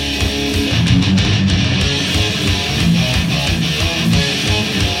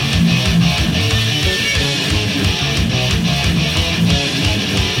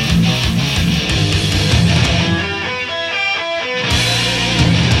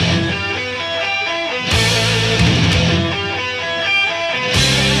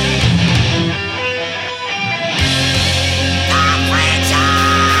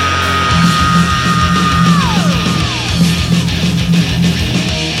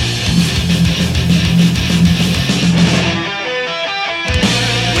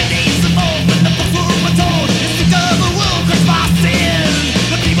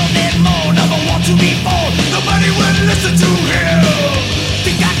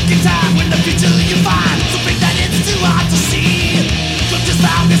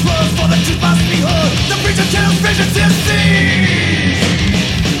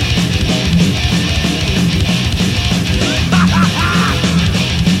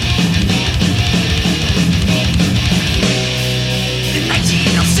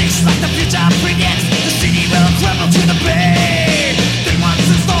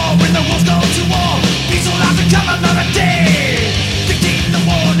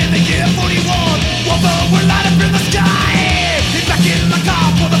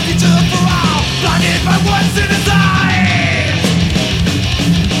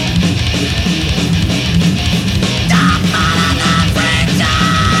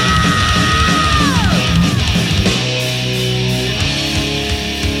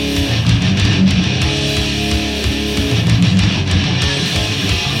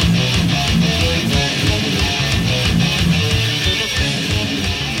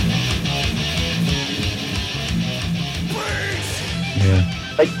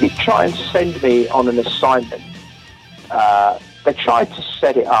 They did try and send me on an assignment. They tried to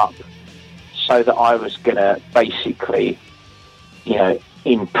set it up so that I was going to basically,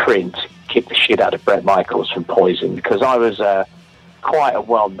 in print, kick the shit out of Bret Michaels from Poison, because I was quite a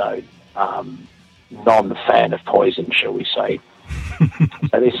well-known non-fan of Poison, shall we say.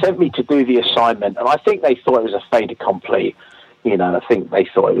 So they sent me to do the assignment, and I think they thought it was a fait accompli. I think they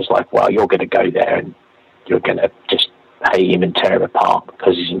thought it was like, well, you're going to go there and you're going to just hate him and tear him apart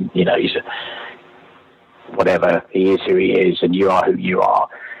because he's whatever, he is who he is, and you are who you are.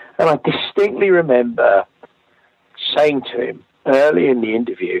 And I distinctly remember saying to him early in the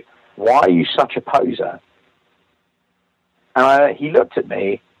interview, why are you such a poser? And he looked at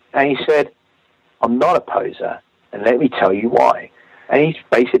me and he said, I'm not a poser, and let me tell you why. And he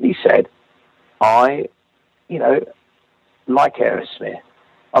basically said, I like Aerosmith.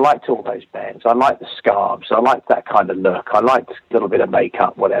 I liked all those bands. I liked the scarves. I liked that kind of look. I liked a little bit of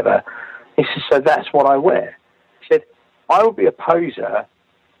makeup, whatever. He said, so that's what I wear. He said, I would be a poser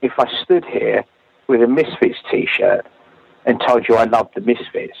if I stood here with a Misfits t-shirt and told you I loved the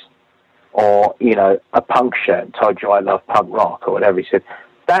Misfits, or, a punk shirt and told you I love punk rock or whatever. He said,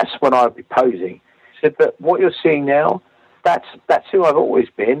 that's when I would be posing. He said, but what you're seeing now, that's who I've always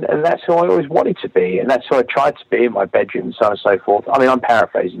been, and that's who I always wanted to be, and that's who I tried to be in my bedroom, and so on and so forth. I mean, I'm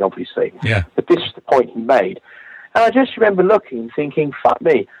paraphrasing, obviously. Yeah. But this is the point he made. And I just remember looking and thinking, fuck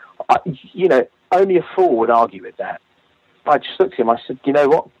me. Only a fool would argue with that. I just looked at him, I said, you know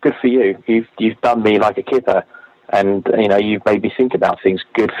what? Good for you. You've done me like a kipper, and, you've made me think about things.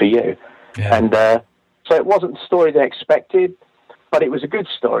 Good for you. Yeah. And so it wasn't the story they expected, but it was a good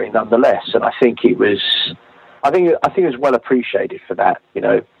story nonetheless, and I think it was I think it was well appreciated for that, you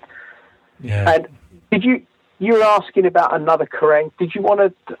know. Yeah. And you were asking about another Kerrang. Did you want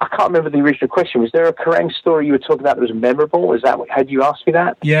to? I can't remember the original question. Was there a Kerrang story you were talking about that was memorable? Is that had you asked me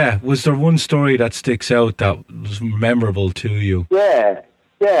that? Yeah. Was there one story that sticks out that was memorable to you? Yeah.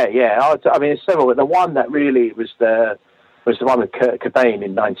 I mean, it's several, but the one that really was the one with Kurt Cobain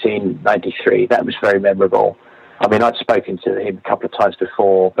in 1993. That was very memorable. I mean, I'd spoken to him a couple of times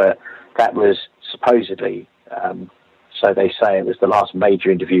before, but that was supposedly, so they say it was the last major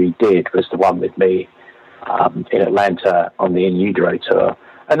interview he did, was the one with me in Atlanta on the In Utero tour,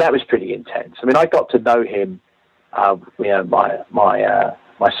 and that was pretty intense. I mean, I got to know him. You know,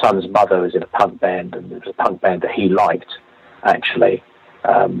 my son's mother was in a punk band, and it was a punk band that he liked, actually.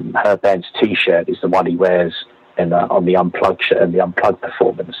 Her band's T-shirt is the one he wears on the Unplugged shirt and the Unplugged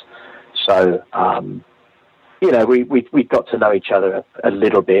performance. So, you know, we got to know each other a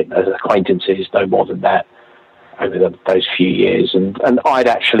little bit as acquaintances, no more than that, over those few years. And I'd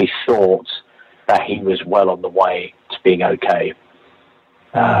actually thought that he was well on the way to being okay.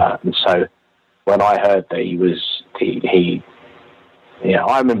 And so when I heard that he you know,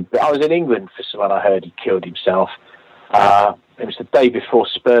 I was in England when I heard he killed himself. It was the day before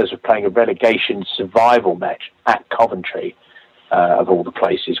Spurs were playing a relegation survival match at Coventry, of all the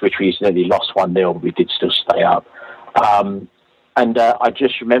places, which we incidentally lost 1-0, but we did still stay up. And I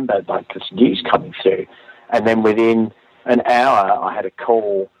just remember like this news coming through, and then within an hour, I had a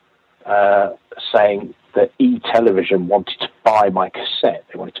call saying that E-Television wanted to buy my cassette.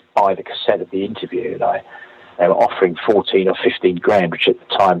 They wanted to buy the cassette of the interview, and they were offering 14 or 15 grand, which at the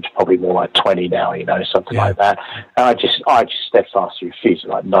time is probably more like 20 now, you know, something like that. And I just steadfastly refused,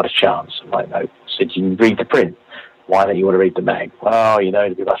 like, not a chance. I'm like, no. I said, you can read the print. Why don't you want to read the mag? Well, you know,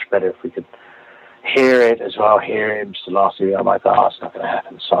 it'd be much better if we could hear it as well, hear him. It's the last thing. I'm like, oh, it's not going to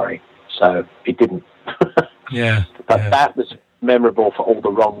happen, sorry. So it didn't. But that was memorable for all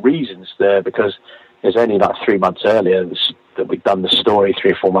the wrong reasons there, because it was only like 3 months earlier that we'd done the story,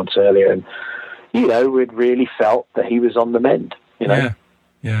 3 or 4 months earlier, and you know, we'd really felt that he was on the mend, you know.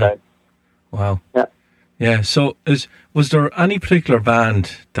 Yeah. So, wow. Yeah. Yeah. So, was there any particular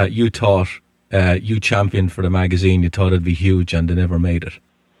band that you thought you championed for the magazine? You thought it'd be huge, and they never made it.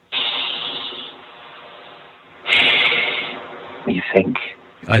 What do you think?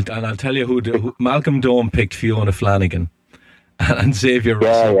 I'll tell you who Malcolm Dome picked Fiona Flanagan, and Xavier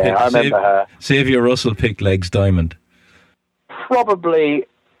Russell. I remember her. Xavier Russell picked Legs Diamond. Probably.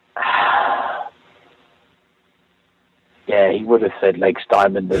 Yeah, he would have said Legs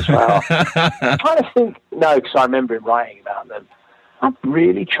Diamond as well. I'm trying to think. No, because I remember him writing about them. I'm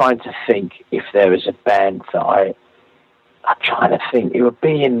really trying to think if there was a band that I'm trying to think. It would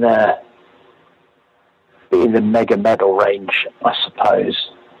be in the mega metal range, I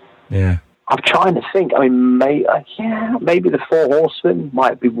suppose. Yeah. I'm trying to think. I mean, maybe the Four Horsemen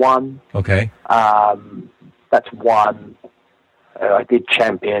might be one. Okay. That's one. I did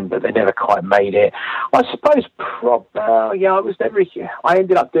champion, but they never quite made it. I suppose, I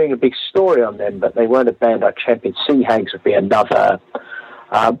ended up doing a big story on them, but they weren't a band I championed. Sea Hags would be another.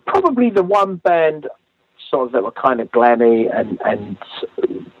 Probably the one band sort of that were kind of glammy and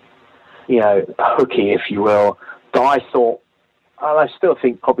you know, hooky, if you will, that I thought, and I still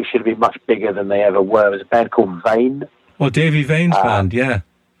think probably should have been much bigger than they ever were. It was a band called Vane. Well, Davy Vane's band, yeah.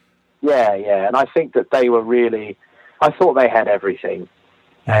 Yeah, and I think that they were really... I thought they had everything,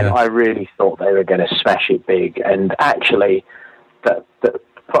 and I really thought they were going to smash it big. And actually,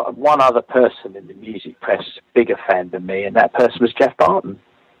 one other person in the music press is a bigger fan than me, and that person was Jeff Barton.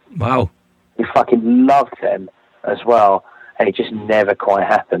 Wow. He fucking loved them as well, and it just never quite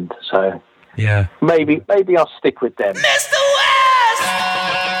happened. So yeah, maybe I'll stick with them. Mr. West!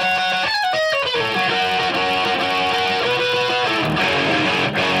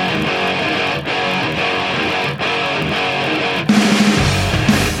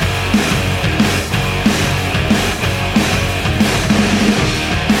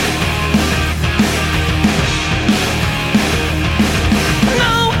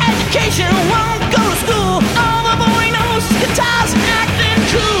 Won't go to school. All the boy knows guitars and acting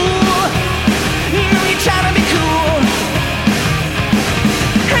cool. You know you try to be cool.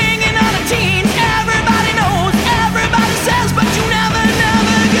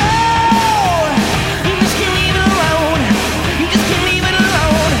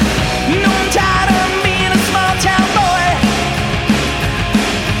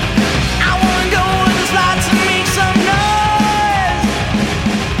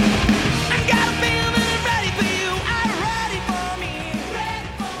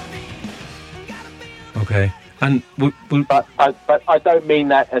 Okay. And but I don't mean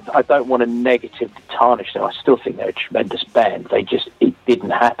that as, I don't want to negatively tarnish them. I still think they're a tremendous band. It didn't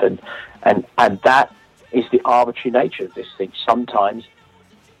happen, and that is the arbitrary nature of this thing. Sometimes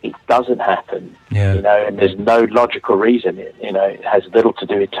it doesn't happen, and there's no logical reason. It has little to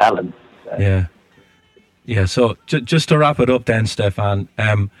do with talent. So. Yeah. So just to wrap it up, then, Stefan,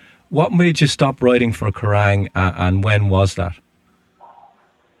 what made you stop writing for Kerrang, and when was that?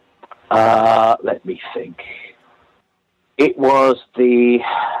 Let me think. It was the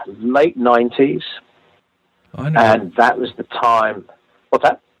late 90s, and that was the time... What's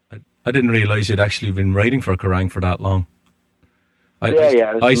that? I didn't realise you'd actually been writing for Kerrang for that long. It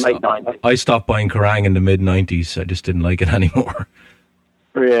was the late 90s. I stopped buying Kerrang in the mid-90s. I just didn't like it anymore.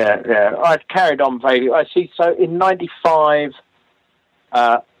 Yeah. I've carried on vaguely. I see, so in 95...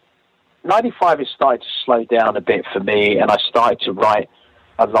 95 has started to slow down a bit for me, and I started to write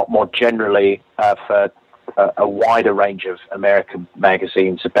a lot more generally for a wider range of American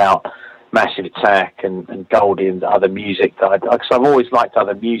magazines about Massive Attack and Goldie and other music. Because I've always liked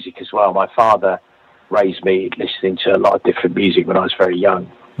other music as well. My father raised me listening to a lot of different music when I was very young.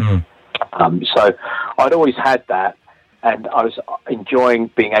 So I'd always had that, and I was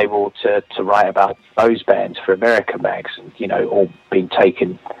enjoying being able to write about those bands for American mags, and all being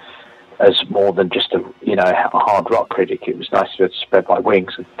taken as more than just a hard rock critic. It was nice to spread my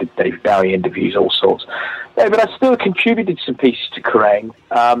wings. I did Dave Bowie interviews, all sorts. Yeah, but I still contributed some pieces to Kerrang.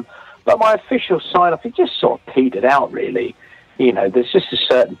 But my official sign-off, it just sort of petered out, really. There's just a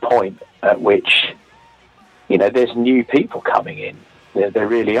certain point at which, there's new people coming in. There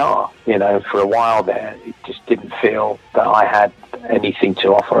really are. For a while there, it just didn't feel that I had anything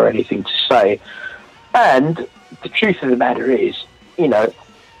to offer or anything to say. And the truth of the matter is,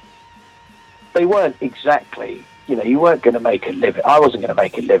 they weren't exactly, you weren't going to make a living. I wasn't going to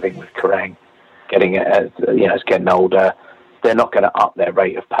make a living with Kerrang. It's getting older. They're not going to up their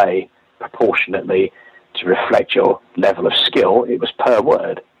rate of pay proportionately to reflect your level of skill. It was per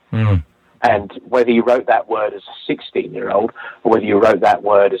word. And whether you wrote that word as a 16-year-old or whether you wrote that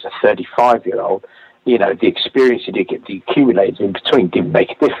word as a 35-year-old, the experience that you accumulated in between didn't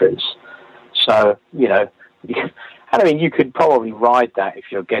make a difference. So, you could probably ride that if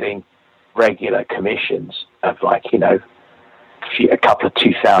you're getting regular commissions of a couple of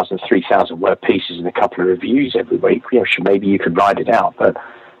 2,000, 3,000 word pieces and a couple of reviews every week. Maybe you could ride it out, but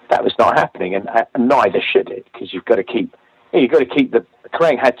that was not happening, and neither should it, because you've got to keep the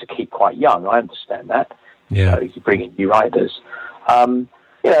Kerrang had to keep quite young. I understand that. Yeah, you bring in new writers. And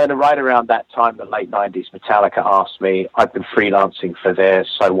right around that time, the late 90s, Metallica asked me. I'd been freelancing for their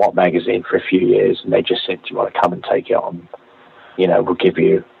So What magazine for a few years, and they just said, "Do you want to come and take it on? We'll give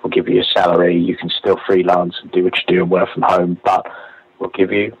you a salary. You can still freelance and do what you do and work from home, but we'll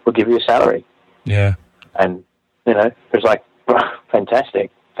give you a salary." Yeah. And it was like,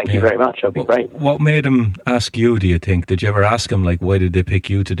 fantastic. Thank you very much. That'll be great. What made him ask you, do you think? Did you ever ask him, why did they pick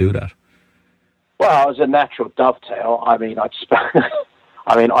you to do that? Well, it was a natural dovetail. I've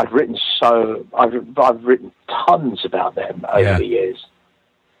written tons about them over the years,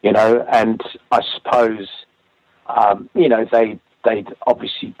 and I suppose, they'd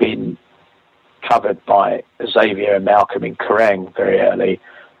obviously been covered by Xavier and Malcolm in Kerrang very early,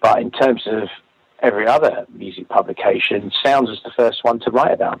 but in terms of every other music publication, Sounds was the first one to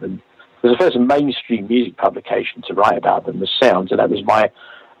write about them. It was the first mainstream music publication to write about them, was Sounds, and that was my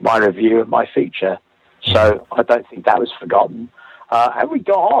review and my feature. So I don't think that was forgotten. And we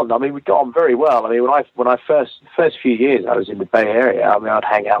got on. We got on very well. When I first few years I was in the Bay Area, I'd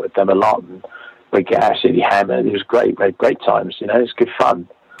hang out with them a lot, and we'd get absolutely hammered. It was great. We had great times. It was good fun.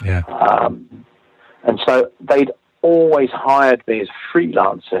 Yeah. And so they'd always hired me as a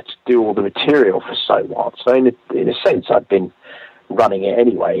freelancer to do all the material for So What. So in a sense, I'd been running it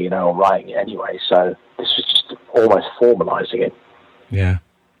anyway, or writing it anyway. So this was just almost formalising it. Yeah.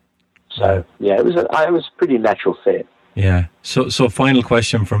 So it was a pretty natural fit. Yeah. So final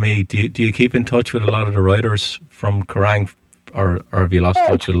question for me: Do you keep in touch with a lot of the writers from Kerrang, or have you lost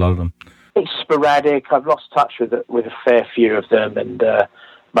touch with a lot of them? It's sporadic. I've lost touch with a fair few of them, and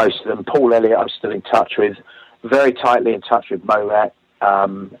most of them. Paul Elliott, I'm still in touch with, very tightly in touch with Morat.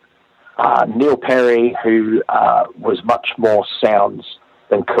 Neil Perry, who was much more Sounds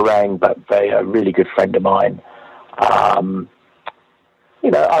than Kerrang, but a really good friend of mine. Other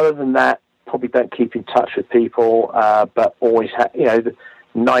than that, probably don't keep in touch with people, but always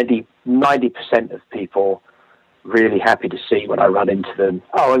 90% of people really happy to see when I run into them.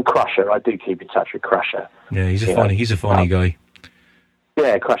 Oh, and Crusher, I do keep in touch with Crusher. Yeah, he's a funny guy.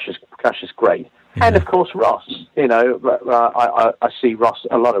 Yeah, Crusher's great. And of course Ross, you know, I see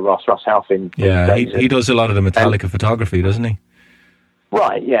a lot of Ross Halfin. Yeah, he does a lot of the Metallica photography, doesn't he?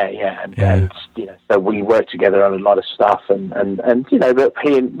 Right, yeah, and you know, so we work together on a lot of stuff, and you know, but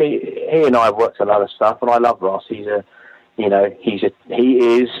he and I have worked a lot of stuff, and I love Ross. He is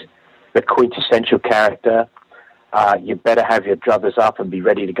the quintessential character. You better have your druthers up and be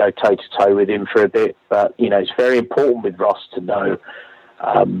ready to go toe to toe with him for a bit. But you know, it's very important with Ross to know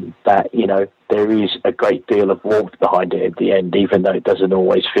that you know there is a great deal of warmth behind it at the end, even though it doesn't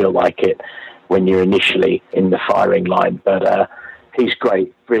always feel like it when you're initially in the firing line. But he's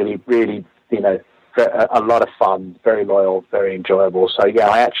great, really, really, you know, a lot of fun, very loyal, very enjoyable. So yeah,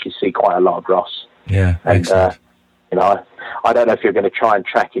 I actually see quite a lot of Ross. Yeah, and you know, I don't know if you're going to try and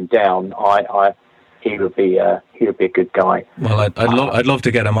track him down. He would be a good guy. Well, I'd love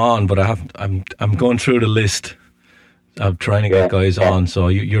to get him on, but I'm going through the list. I'm trying to get guys on. So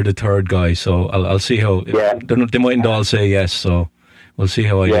you're the third guy. So I'll see how. Yeah. They mightn't all say yes. So we'll see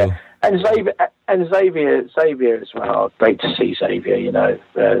how I do. And Xavier as well. Great to see Xavier. You know,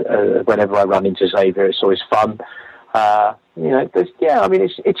 whenever I run into Xavier, it's always fun. You know, I mean,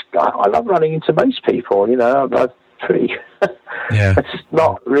 I love running into most people. You know, I'm pretty. Yeah. It's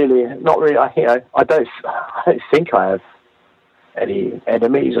not really. You know, I don't think I have any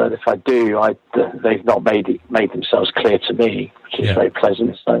enemies, and if I do, they've not made themselves clear to me, which is very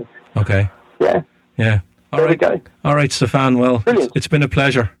pleasant. So. Okay. Yeah. There we go. All right, Stefan. Well, it's been a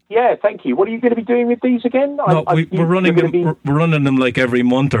pleasure. Yeah, thank you. What are you going to be doing with these again? No, we're running them. We're running them like every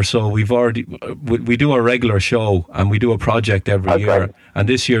month or so. We do a regular show and we do a project every year. And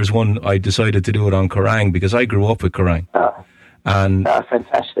this year's one, I decided to do it on Kerrang because I grew up with Kerrang.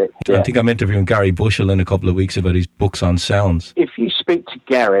 Fantastic. Yeah. I think I'm interviewing Gary Bushell in a couple of weeks about his books on sounds. If you speak to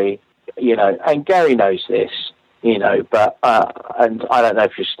Gary, you know, and Gary knows this, you know, but and I don't know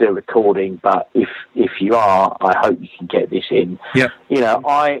if you're still recording, but if you are, I hope you can get this in. Yeah. You know,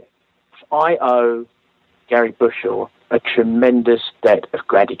 I owe Gary Bushell a tremendous debt of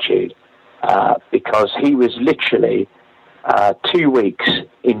gratitude because he was literally 2 weeks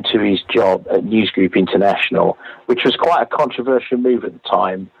into his job at News Group International, which was quite a controversial move at the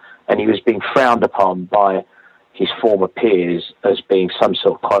time, and he was being frowned upon by his former peers as being some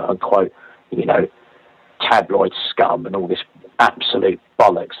sort of quote-unquote, you know, tabloid scum and all this absolute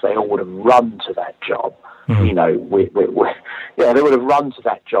bollocks. They all would have run to that job. Mm-hmm. You know, they would have run to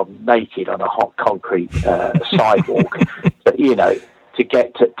that job naked on a hot concrete sidewalk, but, you know, to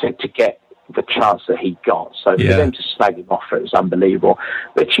get the chance that he got. So for them to slag him off, it was unbelievable.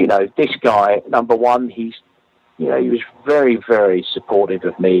 But, you know, this guy, number one, he was very, very supportive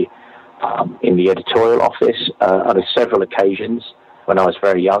of me in the editorial office on several occasions when I was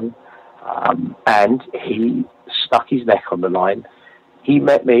very young. And he stuck his neck on the line. He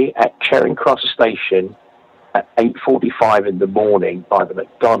met me at Charing Cross Station at 8:45 in the morning by the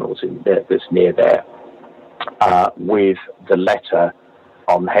McDonald's that's near there with the letter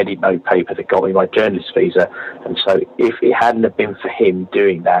on headed note paper that got me my journalist visa. And so if it hadn't have been for him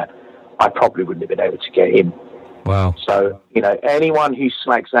doing that, I probably wouldn't have been able to get in. Wow. So, you know, anyone who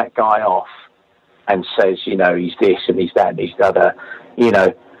slags that guy off and says, you know, he's this and he's that and he's the other, you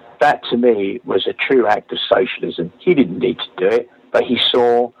know, that to me was a true act of socialism. He didn't need to do it, but he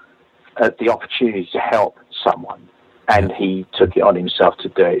saw the opportunity to help someone and he took it on himself to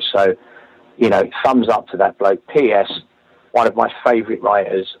do it. So, you know, thumbs up to that bloke. P.S., one of my favourite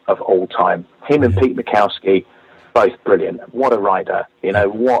writers of all time. Him and Pete Mikowski, both brilliant. What a writer, you know,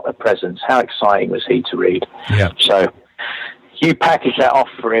 what a presence. How exciting was he to read? Yeah. So you package that off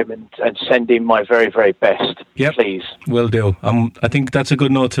for him and send him my very, very best, please. Will do. I think that's a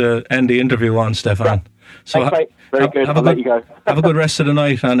good note to end the interview on, Stefan. Yeah. So thanks, mate. Very good. I'll let you go. Have a good rest of the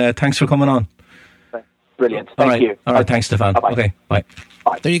night, and thanks for coming on. Brilliant. Thank you. All right. Thanks, Stefan. Bye-bye. Okay. Bye.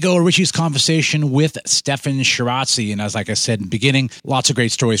 There you go, Richie's conversation with Stefan Shirazi. And as like I said in the beginning, lots of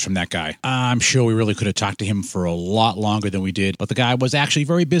great stories from that guy. I'm sure we really could have talked to him for a lot longer than we did, but the guy was actually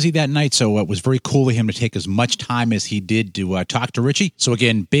very busy that night, so it was very cool of him to take as much time as he did to talk to Richie. So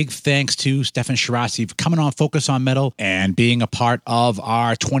again, big thanks to Stefan Shirazi for coming on Focus on Metal and being a part of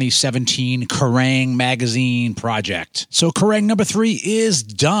our 2017 Kerrang magazine project. So Kerrang number 3 is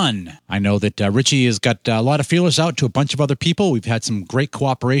done. I know that Richie has got a lot of feelers out to a bunch of other people. We've had some great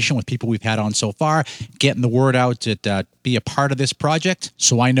cooperation with people we've had on so far, getting the word out to be a part of this project.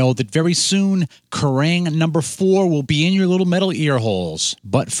 So I know that very soon, Kerrang number 4 will be in your little metal ear holes.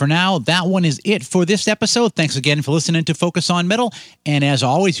 But for now, that one is it for this episode. Thanks again for listening to Focus on Metal. And as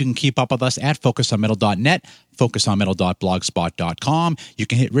always, you can keep up with us at focusonmetal.net, focusonmetal.blogspot.com. You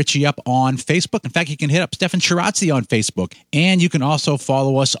can hit Richie up on Facebook. In fact, you can hit up Stefan Shirazzi on Facebook. And you can also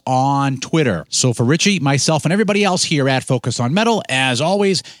follow us on Twitter. So for Richie, myself, and everybody else here at Focus on Metal, as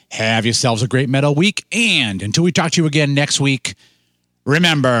always, have yourselves a great metal week. And until we talk to you again next week,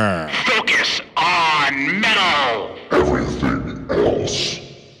 remember... Focus on Metal! Everything else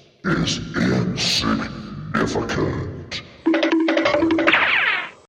is insignificant.